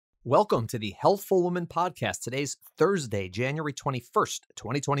Welcome to the Healthful Woman podcast. Today's Thursday, January 21st,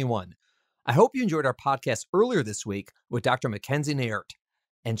 2021. I hope you enjoyed our podcast earlier this week with Dr. Mackenzie Naert,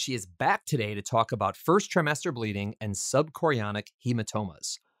 and she is back today to talk about first trimester bleeding and subchorionic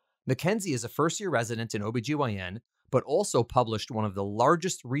hematomas. Mackenzie is a first-year resident in OBGYN, but also published one of the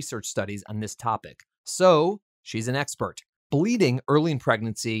largest research studies on this topic. So, she's an expert. Bleeding early in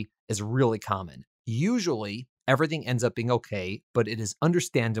pregnancy is really common. Usually, everything ends up being okay, but it is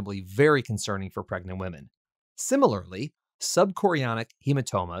understandably very concerning for pregnant women. Similarly, subchorionic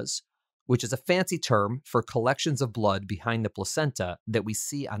hematomas, which is a fancy term for collections of blood behind the placenta that we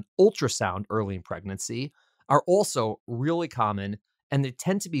see on ultrasound early in pregnancy, are also really common, and they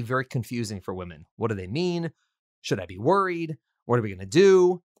tend to be very confusing for women. What do they mean? Should I be worried? What are we going to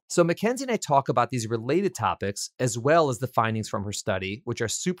do? So Mackenzie and I talk about these related topics as well as the findings from her study, which are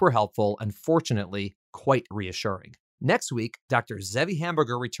super helpful and fortunately quite reassuring. Next week, Dr. Zevi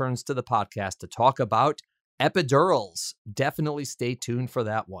Hamburger returns to the podcast to talk about epidurals. Definitely stay tuned for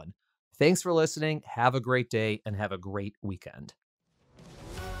that one. Thanks for listening. Have a great day and have a great weekend.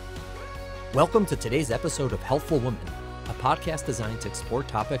 Welcome to today's episode of Healthful Woman, a podcast designed to explore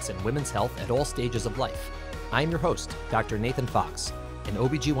topics in women's health at all stages of life. I'm your host, Dr. Nathan Fox, an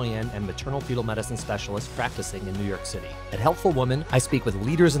OBGYN and maternal fetal medicine specialist practicing in New York City. At Healthful Woman, I speak with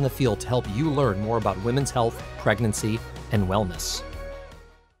leaders in the field to help you learn more about women's health, pregnancy, and wellness.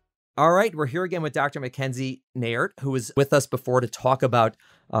 All right, we're here again with Dr. Mackenzie Naert, who was with us before to talk about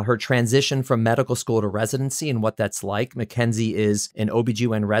her transition from medical school to residency and what that's like. Mackenzie is an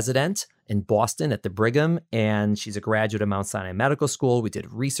OBGYN resident in Boston at the Brigham, and she's a graduate of Mount Sinai Medical School. We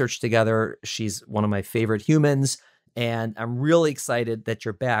did research together. She's one of my favorite humans. And I'm really excited that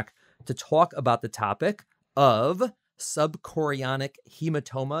you're back to talk about the topic of subchorionic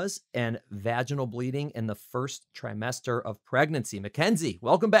hematomas and vaginal bleeding in the first trimester of pregnancy. Mackenzie,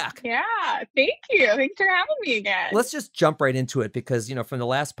 welcome back. Yeah, thank you. Thanks for having me again. Let's just jump right into it because, from the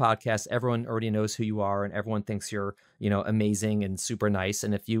last podcast, everyone already knows who you are and everyone thinks you're, amazing and super nice.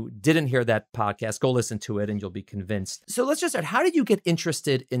 And if you didn't hear that podcast, go listen to it and you'll be convinced. So let's just start. How did you get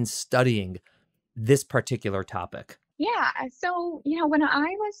interested in studying this particular topic? Yeah. So, when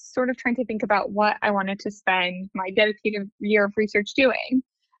I was sort of trying to think about what I wanted to spend my dedicated year of research doing,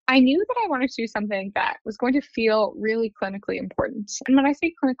 I knew that I wanted to do something that was going to feel really clinically important. And when I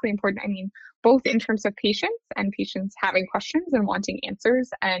say clinically important, I mean both in terms of patients and patients having questions and wanting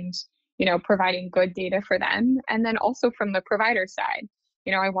answers and, providing good data for them. And then also from the provider side,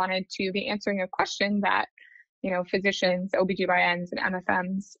 I wanted to be answering a question that, physicians, OBGYNs, and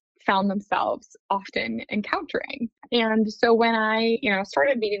MFMs found themselves often encountering. And so when I,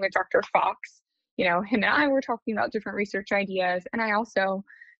 started meeting with Dr. Fox, him and I were talking about different research ideas. And I also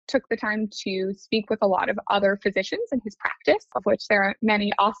took the time to speak with a lot of other physicians in his practice, of which there are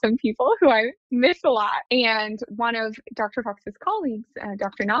many awesome people who I miss a lot. And one of Dr. Fox's colleagues,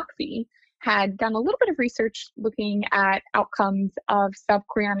 Dr. Noxie, had done a little bit of research looking at outcomes of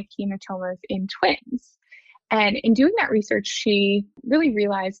subchorionic hematomas in twins. And in doing that research, she really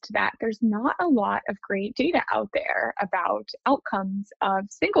realized that there's not a lot of great data out there about outcomes of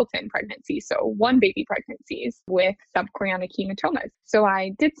singleton pregnancies, so one baby pregnancies with subchorionic hematomas. So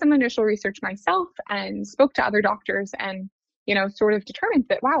I did some initial research myself and spoke to other doctors and, sort of determined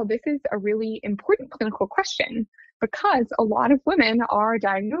that, wow, this is a really important clinical question because a lot of women are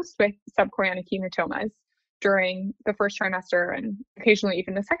diagnosed with subchorionic hematomas during the first trimester and occasionally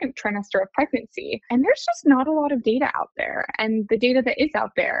even the second trimester of pregnancy. And there's just not a lot of data out there. And the data that is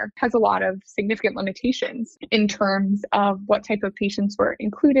out there has a lot of significant limitations in terms of what type of patients were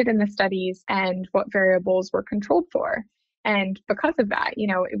included in the studies and what variables were controlled for. And because of that,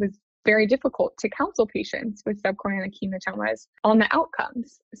 it was very difficult to counsel patients with subchorionic hematomas on the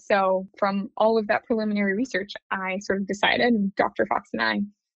outcomes. So from all of that preliminary research, I sort of decided, and Dr. Fox and I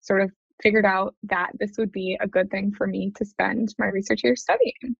sort of figured out that this would be a good thing for me to spend my research year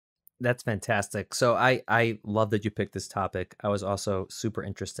studying. That's fantastic. So I love that you picked this topic. I was also super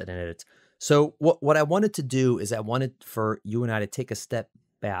interested in it. So what I wanted to do is I wanted for you and I to take a step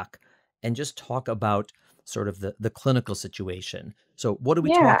back and just talk about sort of the clinical situation. So what are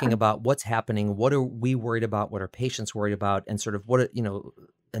we talking about? What's happening? What are we worried about? What are patients worried about? And sort of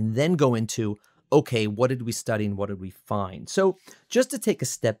and then go into, okay, what did we study and what did we find? So just to take a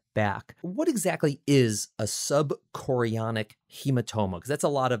step back, what exactly is a subchorionic hematoma? Because that's a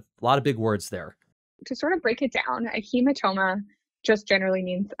lot of big words there. To sort of break it down, a hematoma just generally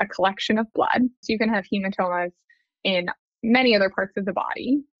means a collection of blood. So you can have hematomas in many other parts of the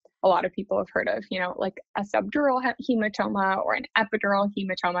body. a lot of people have heard of, like a subdural hematoma or an epidural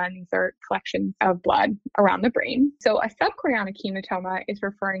hematoma, and these are collections of blood around the brain. So a subchorionic hematoma is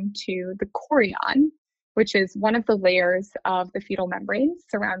referring to the chorion, which is one of the layers of the fetal membrane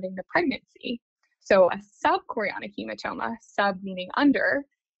surrounding the pregnancy. So a subchorionic hematoma, sub meaning under,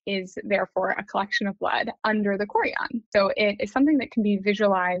 is therefore a collection of blood under the chorion. So it is something that can be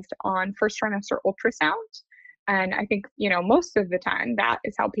visualized on first trimester ultrasound. And I think, most of the time that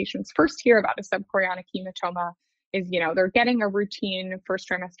is how patients first hear about a subchorionic hematoma is, they're getting a routine first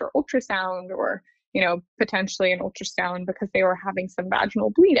trimester ultrasound or, potentially an ultrasound because they were having some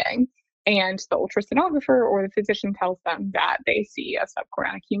vaginal bleeding. And the ultrasonographer or the physician tells them that they see a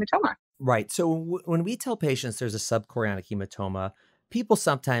subchorionic hematoma. Right. So when we tell patients there's a subchorionic hematoma, people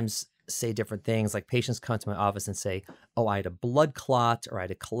sometimes say different things. Like patients come to my office and say, oh, I had a blood clot or I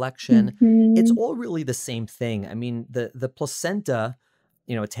had a collection. It's Mm-hmm. all really the same thing. I mean, the placenta,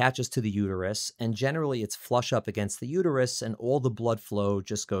 attaches to the uterus, and generally it's flush up against the uterus, and all the blood flow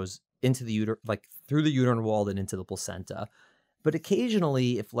just goes into the uterus, like through the uterine wall and into the placenta. But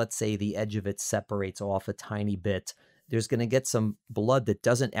occasionally, if let's say the edge of it separates off a tiny bit, there's going to get some blood that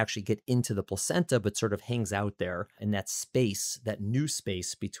doesn't actually get into the placenta, but sort of hangs out there in that space, that new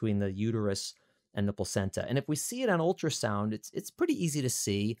space between the uterus and the placenta. And if we see it on ultrasound, it's pretty easy to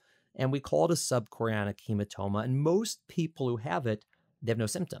see. And we call it a subchorionic hematoma. And most people who have it, they have no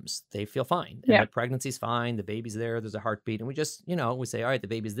symptoms. They feel fine. And Yeah. the pregnancy's fine. The baby's there. There's a heartbeat. And we just, we say, all right, the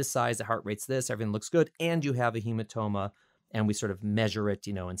baby's this size, the heart rate's this, everything looks good. And you have a hematoma. And we sort of measure it,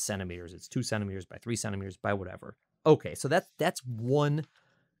 in centimeters. It's 2 centimeters by 3 centimeters by whatever. Okay, so that's one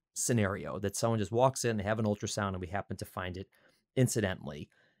scenario that someone just walks in, they have an ultrasound, and we happen to find it incidentally.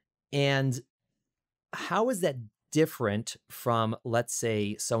 And how is that different from, let's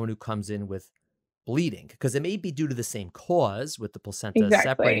say, someone who comes in with bleeding? Because it may be due to the same cause with the placenta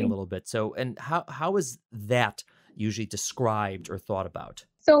separating a Exactly. little bit. So, and how is that usually described or thought about?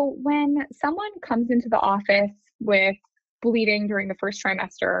 So when someone comes into the office with bleeding during the first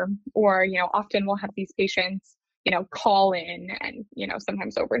trimester, or, often we'll have these patients, call in and,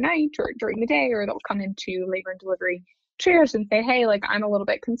 sometimes overnight or during the day, or they'll come into labor and delivery triage and say, hey, like I'm a little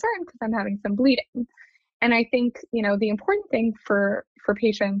bit concerned because I'm having some bleeding. And I think, the important thing for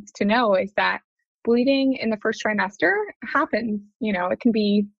patients to know is that bleeding in the first trimester happens, it can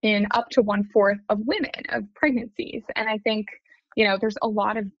be in up to 1/4 of women of pregnancies. And I think, there's a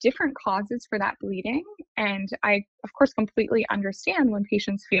lot of different causes for that bleeding. And I, of course, completely understand when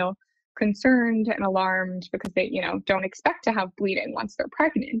patients feel concerned and alarmed because they, don't expect to have bleeding once they're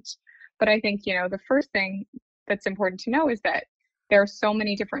pregnant. But I think, the first thing that's important to know is that there are so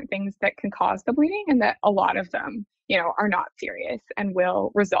many different things that can cause the bleeding and that a lot of them, are not serious and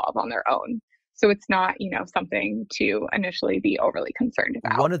will resolve on their own. So it's not, something to initially be overly concerned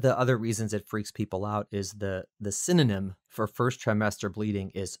about. One of the other reasons it freaks people out is the synonym for first trimester bleeding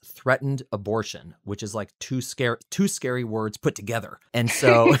is threatened abortion, which is like two scary words put together. And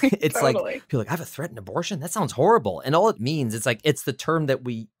so it's like Totally. people are like, I have a threatened abortion? That sounds horrible. And all it means, it's the term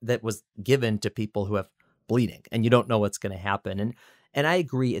that was given to people who have bleeding and you don't know what's going to happen. And I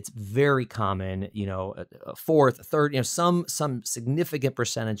agree, it's very common, a fourth, a third, some significant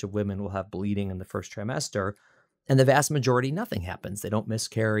percentage of women will have bleeding in the first trimester. And the vast majority, nothing happens. They don't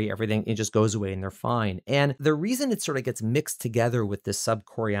miscarry, everything, it just goes away and they're fine. And the reason it sort of gets mixed together with this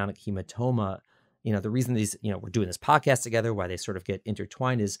subchorionic hematoma, the reason these, we're doing this podcast together, why they sort of get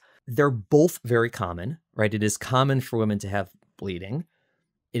intertwined is they're both very common, right? It is common for women to have bleeding.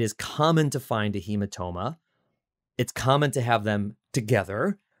 It is common to find a hematoma. It's common to have them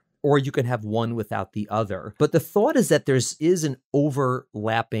together, or you can have one without the other. But the thought is that is an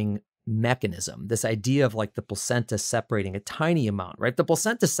overlapping mechanism, this idea of like the placenta separating a tiny amount, right? The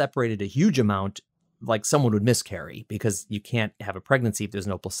placenta separated a huge amount, like someone would miscarry because you can't have a pregnancy if there's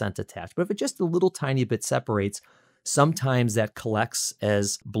no placenta attached. But if it just a little tiny bit separates, sometimes that collects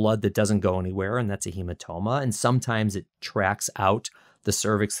as blood that doesn't go anywhere, and that's a hematoma. And sometimes it tracks out the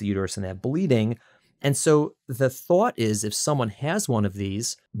cervix, the uterus, and they have bleeding. And so the thought is if someone has one of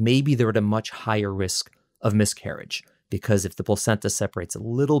these, maybe they're at a much higher risk of miscarriage. Because if the placenta separates a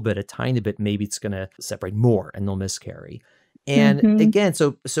little bit, a tiny bit, maybe it's going to separate more and they'll miscarry. And Hmm. again,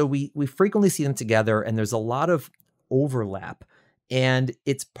 so we frequently see them together and there's a lot of overlap. And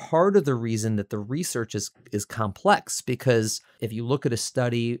it's part of the reason that the research is complex, because if you look at a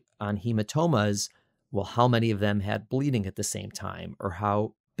study on hematomas, well, how many of them had bleeding at the same time? Or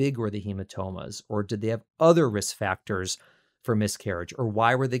how big were the hematomas? Or did they have other risk factors for miscarriage? Or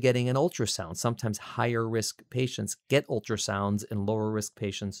why were they getting an ultrasound? Sometimes higher risk patients get ultrasounds and lower risk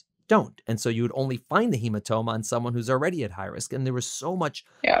patients don't. And so you would only find the hematoma on someone who's already at high risk. And there was so much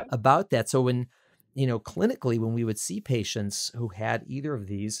Yeah. about that. So when, clinically, when we would see patients who had either of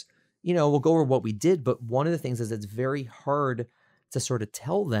these, we'll go over what we did. But one of the things is it's very hard to sort of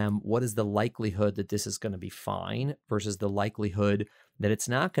tell them what is the likelihood that this is going to be fine versus the likelihood that it's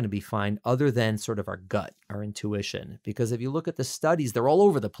not going to be fine, other than sort of our gut, our intuition. Because if you look at the studies, they're all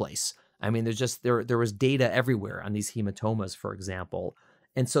over the place. I mean, there was data everywhere on these hematomas, for example.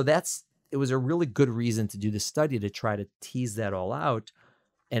 And so it was a really good reason to do the study, to try to tease that all out.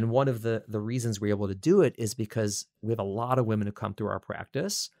 And one of the reasons we're able to do it is because we have a lot of women who come through our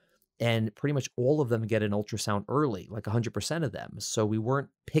practice, and pretty much all of them get an ultrasound early, like 100% of them. So we weren't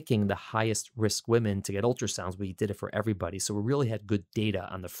picking the highest risk women to get ultrasounds. We did it for everybody. So we really had good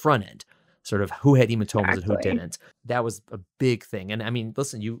data on the front end, sort of who had hematomas and who didn't. That was a big thing. And I mean,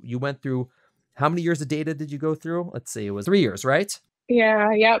 listen, you went through, how many years of data did you go through? Let's see, it was 3 years, right?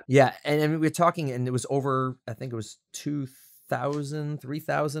 Yeah. Yep. Yeah. And we were talking, and it was over, I think it was 2,000,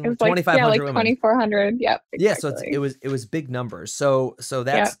 3,000, It was 2,500 like women. 2,400. Yep. Exactly. Yeah. So it was big numbers. So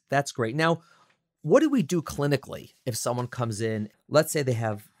that's great. Now, what do we do clinically if someone comes in, let's say they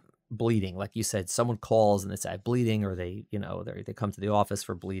have bleeding, like you said, someone calls and they say I have bleeding, or they come to the office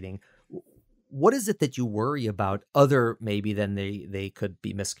for bleeding. What is it that you worry about other maybe than they could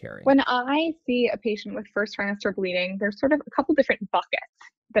be miscarrying? When I see a patient with first trimester bleeding, there's sort of a couple different buckets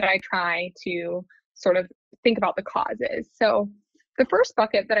that I try to sort of think about the causes. So the first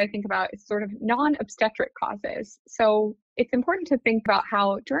bucket that I think about is sort of non-obstetric causes. So it's important to think about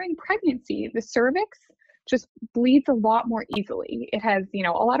how during pregnancy, the cervix just bleeds a lot more easily. It has, a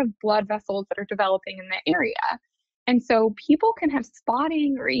lot of blood vessels that are developing in the area. And so people can have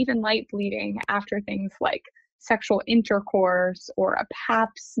spotting or even light bleeding after things like sexual intercourse or a pap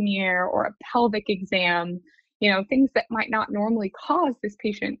smear or a pelvic exam, things that might not normally cause this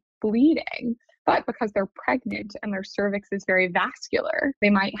patient bleeding. But because they're pregnant and their cervix is very vascular,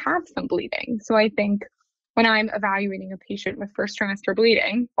 they might have some bleeding. So I think when I'm evaluating a patient with first trimester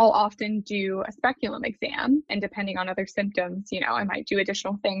bleeding, I'll often do a speculum exam. And depending on other symptoms, I might do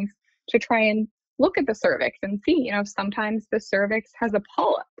additional things to try and look at the cervix and see, sometimes the cervix has a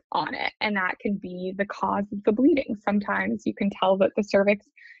polyp on it, and that can be the cause of the bleeding. Sometimes you can tell that the cervix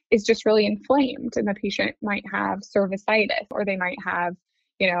is just really inflamed, and the patient might have cervicitis, or they might have,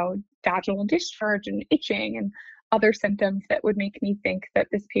 vaginal discharge and itching and other symptoms that would make me think that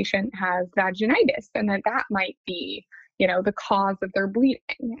this patient has vaginitis, and that might be, the cause of their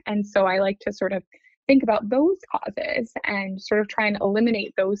bleeding. And so I like to sort of think about those causes and sort of try and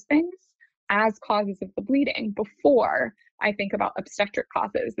eliminate those things as causes of the bleeding before I think about obstetric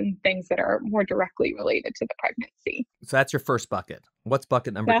causes and things that are more directly related to the pregnancy. So that's your first bucket. What's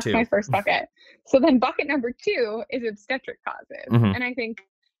bucket number two? That's my first bucket. So then bucket number two is obstetric causes. Mm-hmm. And I think,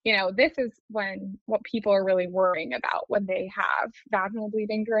 this is what people are really worrying about when they have vaginal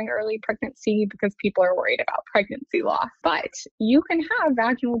bleeding during early pregnancy, because people are worried about pregnancy loss. But you can have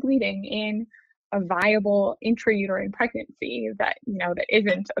vaginal bleeding in a viable intrauterine pregnancy that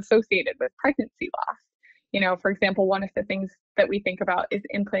isn't associated with pregnancy loss. For example, one of the things that we think about is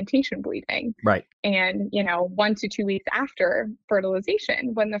implantation bleeding. Right. And 1 to 2 weeks after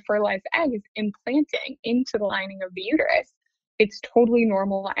fertilization, when the fertilized egg is implanting into the lining of the uterus, it's totally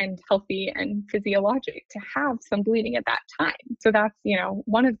normal and healthy and physiologic to have some bleeding at that time. So that's,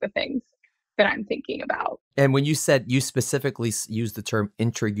 one of the things that I'm thinking about. And when you said, you specifically used the term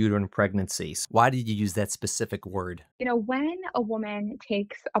intrauterine pregnancy, why did you use that specific word? When a woman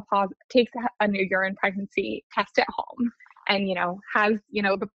takes a new urine pregnancy test at home and, has,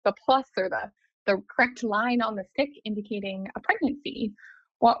 the plus or the correct line on the stick indicating a pregnancy,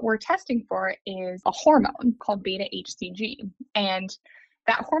 what we're testing for is a hormone called beta-HCG. And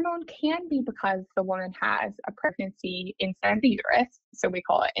that hormone can be because the woman has a pregnancy inside the uterus, so we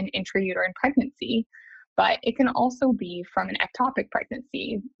call it an intrauterine pregnancy, but it can also be from an ectopic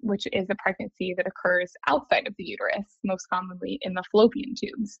pregnancy, which is a pregnancy that occurs outside of the uterus, most commonly in the fallopian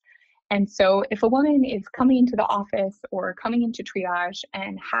tubes. And so if a woman is coming into the office or coming into triage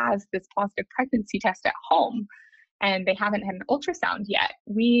and has this positive pregnancy test at home, and they haven't had an ultrasound yet,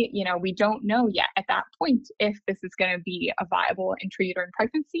 we don't know yet at that point if this is going to be a viable intrauterine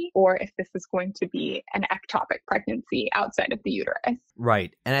pregnancy or if this is going to be an ectopic pregnancy outside of the uterus.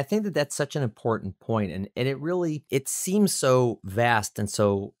 Right. And I think that that's such an important point. And it seems so vast and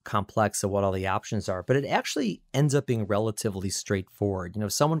so complex of what all the options are, but it actually ends up being relatively straightforward.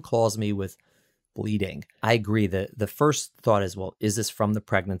 If someone calls me with bleeding, I agree that the first thought is, well, is this from the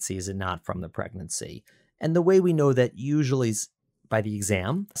pregnancy? Is it not from the pregnancy? And the way we know that usually is by the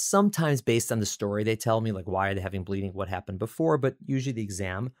exam, sometimes based on the story they tell me, like why are they having bleeding, what happened before, but usually the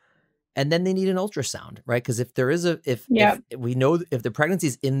exam. And then they need an ultrasound, right? Because if there is if Yep. we know if the pregnancy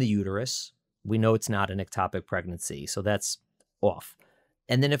is in the uterus, we know it's not an ectopic pregnancy. So that's off.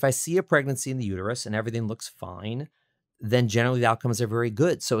 And then if I see a pregnancy in the uterus and everything looks fine, then generally the outcomes are very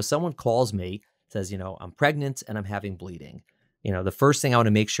good. So if someone calls me, says, I'm pregnant and I'm having bleeding, the first thing I want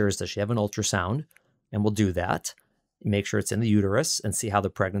to make sure is, does she have an ultrasound? And we'll do that. Make sure it's in the uterus and see how the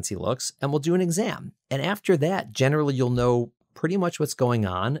pregnancy looks. And we'll do an exam. And after that, generally you'll know pretty much what's going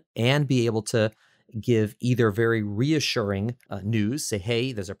on and be able to give either very reassuring news, say,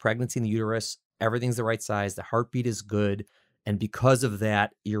 hey, there's a pregnancy in the uterus, everything's the right size, the heartbeat is good. And because of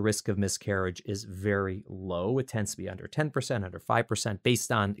that, your risk of miscarriage is very low. It tends to be under 10%, under 5%,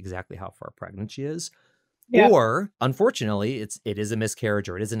 based on exactly how far pregnant she is. Yep. Or unfortunately, it is a miscarriage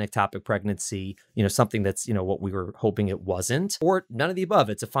or it is an ectopic pregnancy, something that's, what we were hoping it wasn't, or none of the above.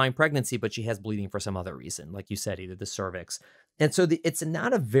 It's a fine pregnancy, but she has bleeding for some other reason, like you said, either the cervix. And so it's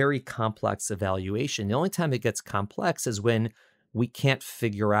not a very complex evaluation. The only time it gets complex is when we can't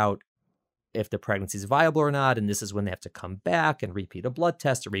figure out if the pregnancy is viable or not. And this is when they have to come back and repeat a blood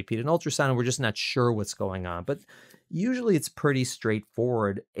test or repeat an ultrasound. And we're just not sure what's going on. But usually it's pretty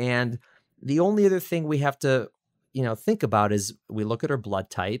straightforward. And the only other thing we have to, think about is we look at her blood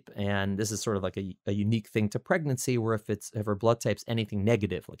type, and this is sort of like a unique thing to pregnancy, where if her blood type's anything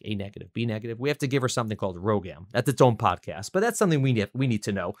negative, like A negative, B negative, we have to give her something called RhoGAM. That's its own podcast, but that's something we need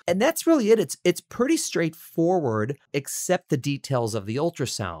to know. And that's really it. It's pretty straightforward, except the details of the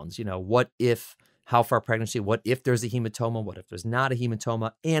ultrasounds. How far pregnancy, what if there's a hematoma, what if there's not a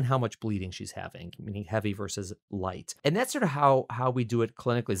hematoma, and how much bleeding she's having, meaning heavy versus light. And that's sort of how we do it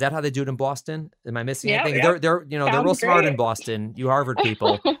clinically. Is that how they do it in Boston? Am I missing anything? Yeah. They're they're real smart in Boston. You Harvard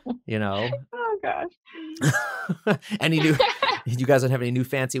people, Oh gosh. You guys don't have any new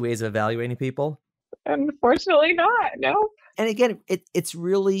fancy ways of evaluating people? Unfortunately not. No. And again, it's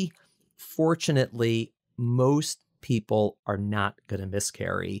really, fortunately, most people are not going to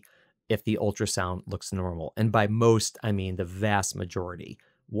miscarry if the ultrasound looks normal. And by most, I mean the vast majority.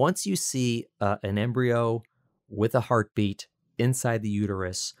 Once you see an embryo with a heartbeat inside the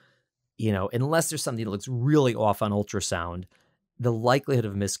uterus, unless there's something that looks really off on ultrasound, the likelihood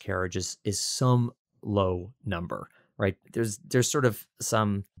of miscarriage is some low number, right? There's sort of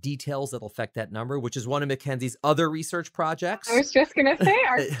some details that'll affect that number, which is one of Mackenzie's other research projects. I was just going to say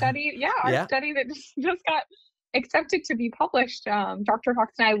our study that just got accepted to be published. Dr.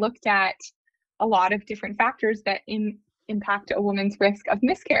 Fox and I looked at a lot of different factors that impact a woman's risk of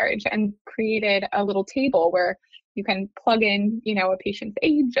miscarriage and created a little table where you can plug in, a patient's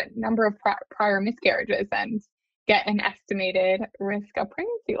age and number of prior miscarriages and get an estimated risk of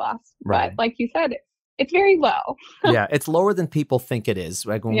pregnancy loss. Right. But like you said, it's very low. Yeah, it's lower than people think it is.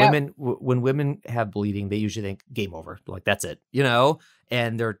 Like when women have bleeding, they usually think game over, like that's it,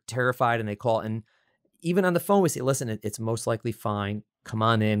 and they're terrified and they call. And even on the phone, we say, listen, it's most likely fine. Come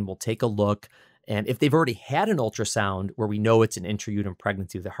on in. We'll take a look. And if they've already had an ultrasound where we know it's an intrauterine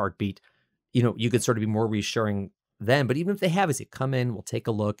pregnancy with a heartbeat, you could sort of be more reassuring then. But even if they have, we say, come in, we'll take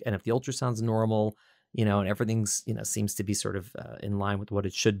a look. And if the ultrasound's normal, and everything's, seems to be sort of in line with what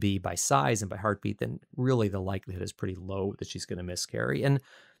it should be by size and by heartbeat, then really the likelihood is pretty low that she's going to miscarry. And,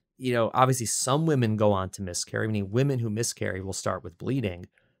 obviously some women go on to miscarry, meaning women who miscarry will start with bleeding,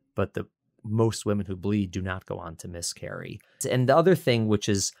 but most women who bleed do not go on to miscarry. And the other thing, which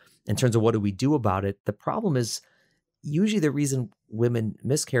is in terms of what do we do about it, the problem is usually the reason women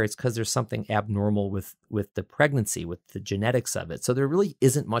miscarry is because there's something abnormal with the pregnancy, with the genetics of it. So there really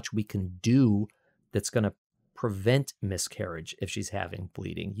isn't much we can do that's going to prevent miscarriage if she's having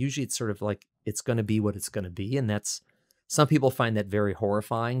bleeding. Usually it's sort of like it's going to be what it's going to be. And some people find that very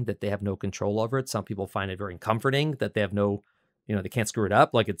horrifying, that they have no control over it. Some people find it very comforting that they have no, they can't screw it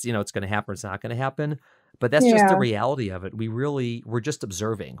up. Like it's going to happen or it's not going to happen. But that's just the reality of it. We're just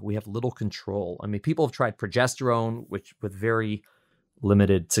observing. We have little control. I mean, people have tried progesterone, which with very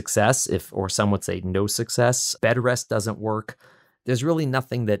limited success, or some would say no success. Bed rest doesn't work. There's really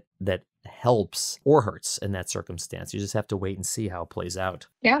nothing that helps or hurts in that circumstance. You just have to wait and see how it plays out.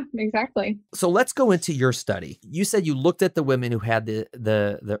 Yeah, exactly. So let's go into your study. You said you looked at the women who had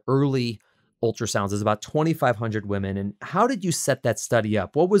the early ultrasounds. There's about 2,500 women. And how did you set that study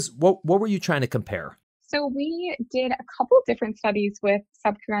up? What were you trying to compare? So we did a couple different studies with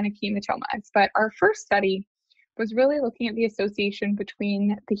subchorionic hematomas, but our first study was really looking at the association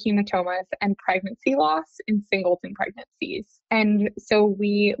between the hematomas and pregnancy loss in singleton pregnancies. And so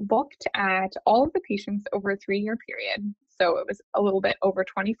we looked at all of the patients over a 3-year period. So it was a little bit over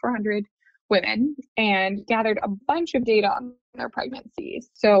 2,400 women and gathered a bunch of data on their pregnancies.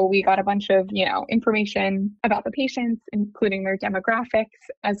 So we got a bunch of, information about the patients, including their demographics,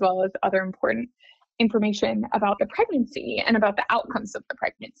 as well as other important information about the pregnancy and about the outcomes of the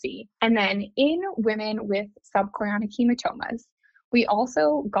pregnancy. And then in women with subchorionic hematomas, we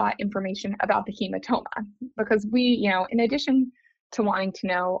also got information about the hematoma because we, in addition to wanting to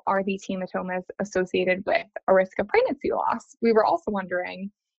know, are these hematomas associated with a risk of pregnancy loss? We were also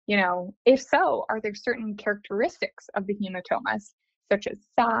wondering, if so, are there certain characteristics of the hematomas, such as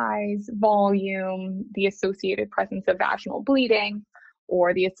size, volume, the associated presence of vaginal bleeding,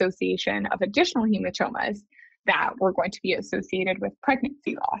 or the association of additional hematomas that were going to be associated with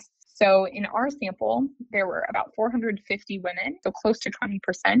pregnancy loss? So in our sample, there were about 450 women, so close to 20%,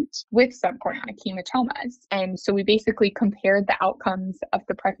 with subchorionic hematomas. And so we basically compared the outcomes of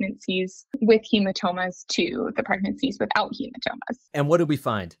the pregnancies with hematomas to the pregnancies without hematomas. And what did we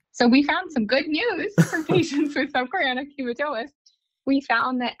find? So we found some good news for patients with subchorionic hematomas. We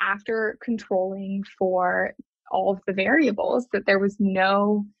found that after controlling for all of the variables, that there was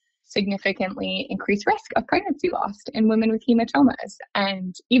no significantly increased risk of pregnancy loss in women with hematomas.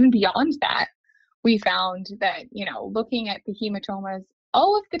 And even beyond that, we found that, looking at the hematomas,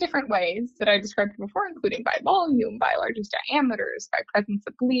 all of the different ways that I described before, including by volume, by largest diameters, by presence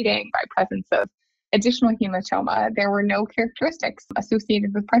of bleeding, by presence of additional hematoma, there were no characteristics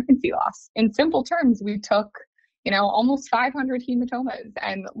associated with pregnancy loss. In simple terms, we took almost 500 hematomas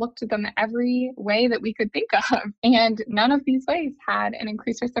and looked at them every way that we could think of. And none of these ways had an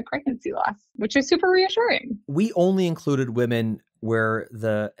increased risk of pregnancy loss, which is super reassuring. We only included women where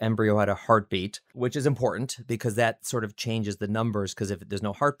the embryo had a heartbeat, which is important because that sort of changes the numbers, because if there's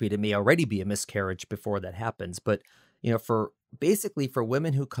no heartbeat, it may already be a miscarriage before that happens. But, for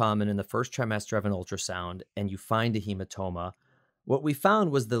women who come and in the first trimester have an ultrasound and you find a hematoma, what we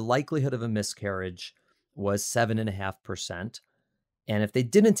found was the likelihood of a miscarriage was 7.5%. And if they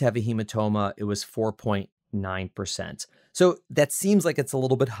didn't have a hematoma, it was 4.9%. So that seems like it's a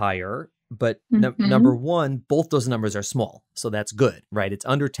little bit higher, but number one, both those numbers are small. So that's good, right? It's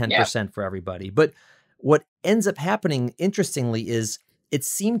under 10% for everybody. But what ends up happening, interestingly, is it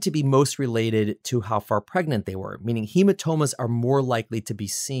seemed to be most related to how far pregnant they were, meaning hematomas are more likely to be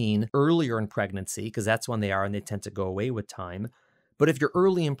seen earlier in pregnancy because that's when they are and they tend to go away with time. But if you're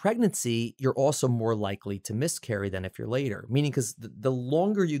early in pregnancy, you're also more likely to miscarry than if you're later, meaning because the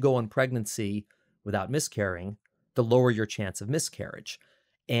longer you go in pregnancy without miscarrying, the lower your chance of miscarriage.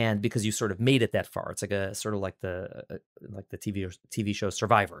 And because you sort of made it that far, it's like a sort of like the TV show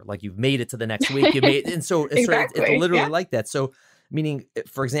Survivor, like you've made it to the next week, you made, and so it's, Exactly. it's literally like that. So meaning,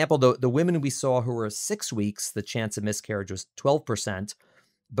 for example, the women we saw who were 6 weeks, the chance of miscarriage was 12%,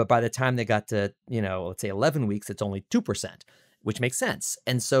 but by the time they got to, let's say 11 weeks, it's only 2%. Which makes sense.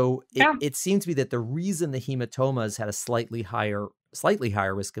 And so it seemed to be that the reason the hematomas had a slightly higher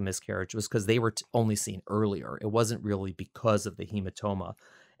risk of miscarriage was because they were only seen earlier. It wasn't really because of the hematoma.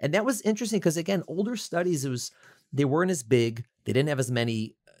 And that was interesting because, again, older studies, they weren't as big. They didn't have as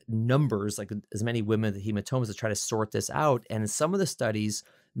many numbers, like as many women with hematomas to try to sort this out. And some of the studies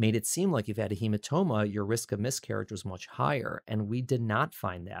made it seem like if you had a hematoma, your risk of miscarriage was much higher. And we did not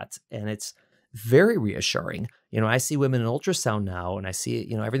find that. And it's very reassuring. I see women in ultrasound now and I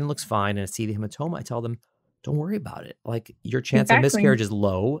see, everything looks fine and I see the hematoma. I tell them, don't worry about it. Like your chance of miscarriage is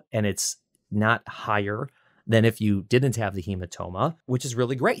low and it's not higher than if you didn't have the hematoma, which is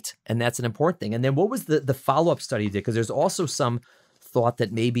really great. And that's an important thing. And then what was the follow-up study did? Because there's also some thought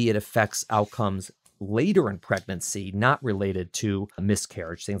that maybe it affects outcomes later in pregnancy, not related to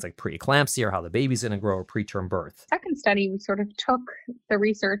miscarriage, things like preeclampsia or how the baby's going to grow or preterm birth. Second study, we sort of took the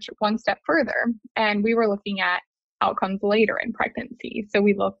research one step further, and we were looking at outcomes later in pregnancy. So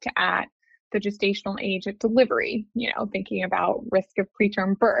we looked at the gestational age at delivery, thinking about risk of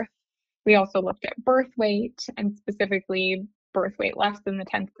preterm birth. We also looked at birth weight, and specifically birth weight less than the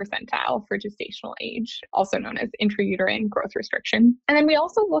 10th percentile for gestational age, also known as intrauterine growth restriction. And then we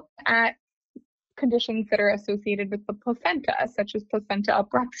also looked at conditions that are associated with the placenta, such as placenta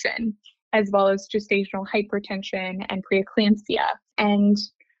abruption, as well as gestational hypertension and preeclampsia. And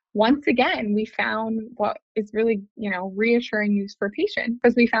once again, we found what is really, reassuring news for patients,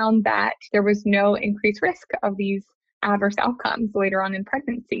 because we found that there was no increased risk of these adverse outcomes later on in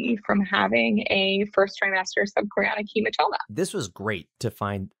pregnancy from having a first trimester subchorionic hematoma. This was great to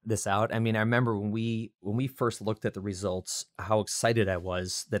find this out. I mean, I remember when we first looked at the results, how excited I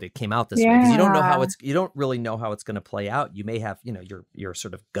was that it came out this way, because you don't really know how it's going to play out. You may have, your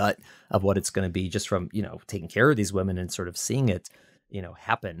sort of gut of what it's going to be just from, taking care of these women and sort of seeing it,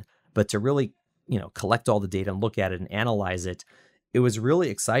 happen. But to really, collect all the data and look at it and analyze it, it was really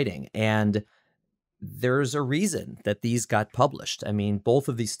exciting. And there's a reason that these got published. I mean, both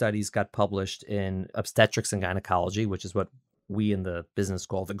of these studies got published in Obstetrics and Gynecology, which is what we in the business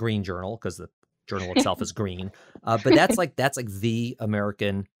call the Green Journal, because the journal itself is green. But that's like the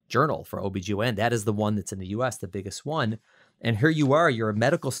American journal for OBGYN. That is the one that's in the US, the biggest one. And here you are, you're a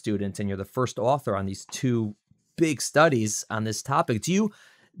medical student and you're the first author on these two big studies on this topic. Do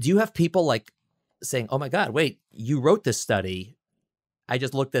you have people like saying, "Oh my God, wait, you wrote this study. I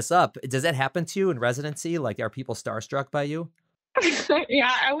just looked this up." Does that happen to you in residency? Like, are people starstruck by you?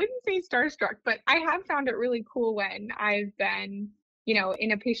 Yeah, I wouldn't say starstruck, but I have found it really cool when I've been,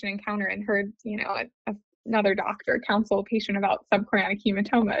 in a patient encounter and heard, another doctor counsel a patient about subchorionic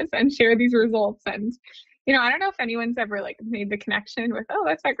hematomas and share these results. And, I don't know if anyone's ever like made the connection with, oh,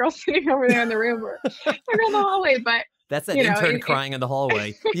 that's that girl sitting over there in the room or that girl in the hallway. But that's that intern crying in the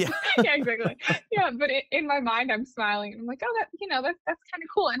hallway. Yeah. yeah, exactly. Yeah, but in my mind, I'm smiling. I'm like, oh, that's kind of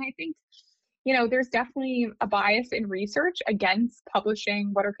cool. And I think, there's definitely a bias in research against publishing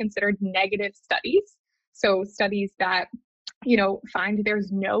what are considered negative studies. So studies that, find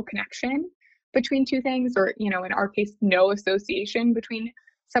there's no connection between two things, or, in our case, no association between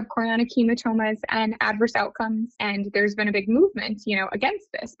subchorionic hematomas and adverse outcomes. And there's been a big movement, against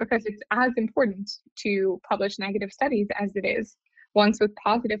this, because it's as important to publish negative studies as it is ones with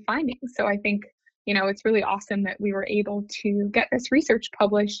positive findings. So I think, it's really awesome that we were able to get this research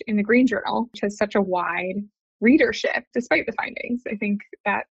published in the Green Journal, which has such a wide readership despite the findings. I think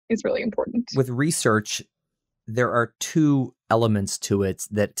that is really important. With research, there are two elements to it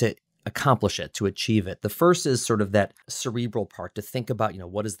that to accomplish it, to achieve it. The first is sort of that cerebral part, to think about,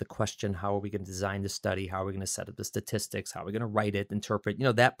 what is the question? How are we going to design the study? How are we going to set up the statistics? How are we going to write it, interpret,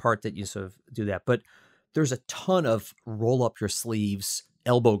 that part that you sort of do that. But there's a ton of roll up your sleeves,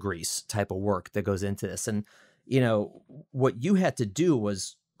 elbow grease type of work that goes into this. And, what you had to do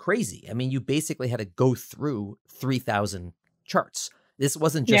was crazy. I mean, you basically had to go through 3,000 charts. This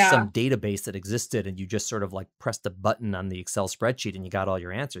wasn't just some database that existed and you just sort of like pressed a button on the Excel spreadsheet and you got all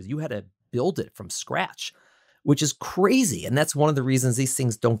your answers. You had to build it from scratch, which is crazy. And that's one of the reasons these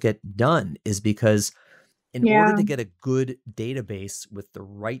things don't get done, is because in order to get a good database with the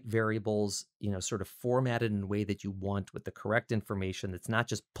right variables, sort of formatted in a way that you want, with the correct information that's not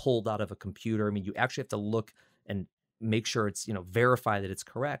just pulled out of a computer. I mean, you actually have to look and make sure it's, verify that it's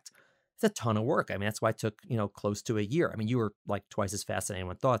correct. It's a ton of work. I mean, that's why it took, close to a year. I mean, you were like twice as fast as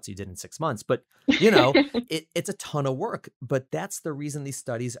anyone thought, so you did in 6 months. But, it's a ton of work. But that's the reason these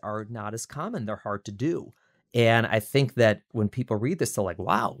studies are not as common. They're hard to do. And I think that when people read this, they're like,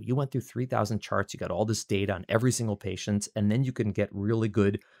 wow, you went through 3,000 charts, you got all this data on every single patient, and then you can get really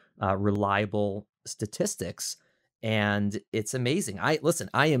good, reliable statistics. And it's amazing.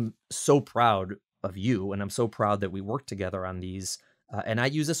 I am so proud of you, and I'm so proud that we work together on these. And I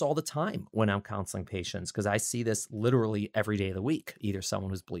use this all the time when I'm counseling patients, because I see this literally every day of the week, either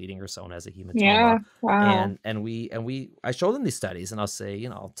someone who's bleeding or someone has a hematoma. Yeah, wow. And I show them these studies, and I'll say,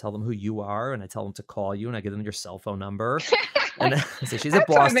 I'll tell them who you are, and I tell them to call you, and I give them your cell phone number. And I say, she's in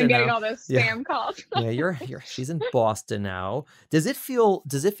Boston now. I've been getting all those spam calls. Yeah, she's in Boston now. Does it feel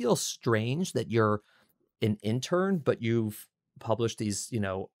strange that you're an intern, but you've published these,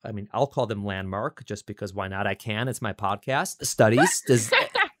 I'll call them landmark, just because why not? I can. It's my podcast studies.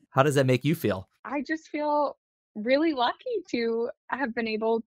 How does that make you feel? I just feel really lucky to have been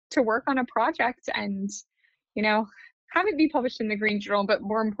able to work on a project and, have it be published in the Green Journal, but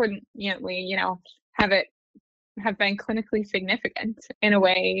more importantly, have been clinically significant in a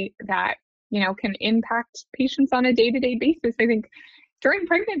way that, can impact patients on a day-to-day basis. I think during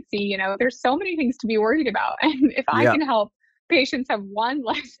pregnancy, there's so many things to be worried about. And if I can help patients have one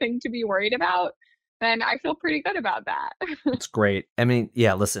less thing to be worried about, then I feel pretty good about that. It's great. I mean,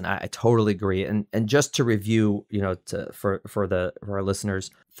 yeah, listen, I totally agree. And just to review, for our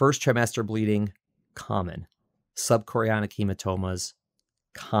listeners, first trimester bleeding, common. Subchorionic hematomas,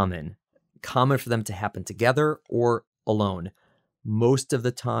 common for them to happen together or alone. Most of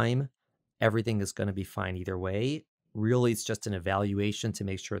the time, everything is going to be fine either way. Really, it's just an evaluation to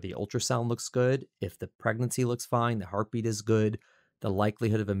make sure the ultrasound looks good. If the pregnancy looks fine, the heartbeat is good, the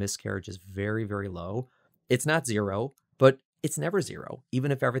likelihood of a miscarriage is very, very low. It's not zero, but it's never zero.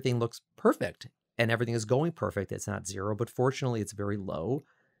 Even if everything looks perfect and everything is going perfect, it's not zero, but fortunately, it's very low.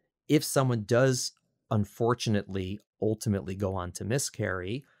 If someone does, unfortunately, ultimately go on to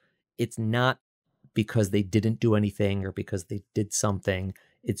miscarry, it's not because they didn't do anything or because they did something.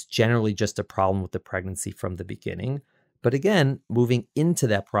 It's generally just a problem with the pregnancy from the beginning. But again, moving into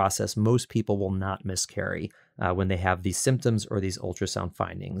that process, most people will not miscarry when they have these symptoms or these ultrasound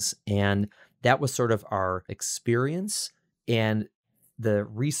findings. And that was sort of our experience. And the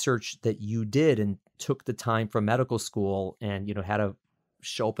research that you did and took the time from medical school and, had to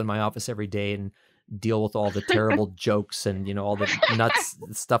show up in my office every day and deal with all the terrible jokes and, all the nuts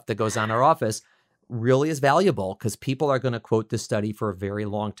stuff that goes on in our office really is valuable, because people are going to quote this study for a very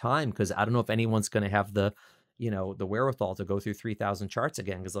long time, because I don't know if anyone's going to have the wherewithal to go through 3,000 charts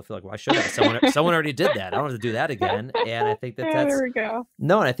again, because they'll feel like, why should I? Someone already did that. I don't have to do that again. And I think Yeah, there we go.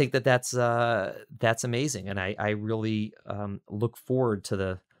 No, and I think that's amazing. And I really look forward to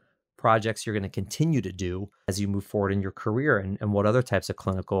the projects you're going to continue to do as you move forward in your career, and what other types of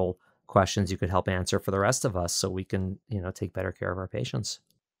clinical questions you could help answer for the rest of us, so we can, take better care of our patients.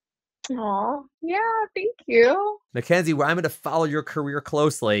 Oh, yeah, thank you. Mackenzie, I'm going to follow your career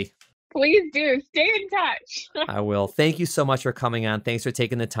closely. Please do. Stay in touch. I will. Thank you so much for coming on. Thanks for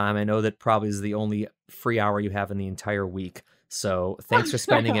taking the time. I know that probably is the only free hour you have in the entire week. So thanks for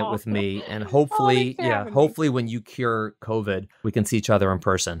spending it with me. And hopefully, hopefully when you cure COVID, we can see each other in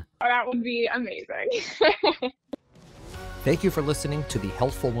person. Oh, that would be amazing. Thank you for listening to the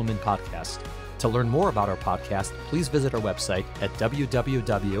Healthful Woman podcast. To learn more about our podcast, please visit our website at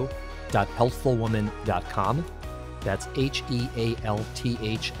www.healthfulwoman.com. That's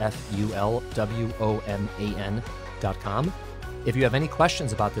HEALTHFULWOMAN.com. If you have any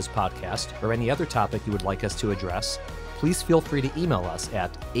questions about this podcast or any other topic you would like us to address, please feel free to email us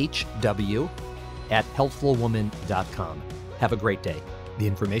at hw@healthfulwoman.com. Have a great day. The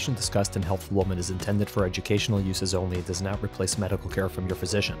information discussed in Healthful Woman is intended for educational uses only and does not replace medical care from your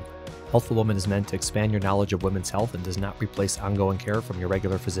physician. Healthful Woman is meant to expand your knowledge of women's health and does not replace ongoing care from your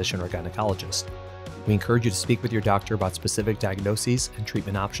regular physician or gynecologist. We encourage you to speak with your doctor about specific diagnoses and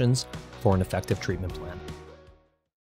treatment options for an effective treatment plan.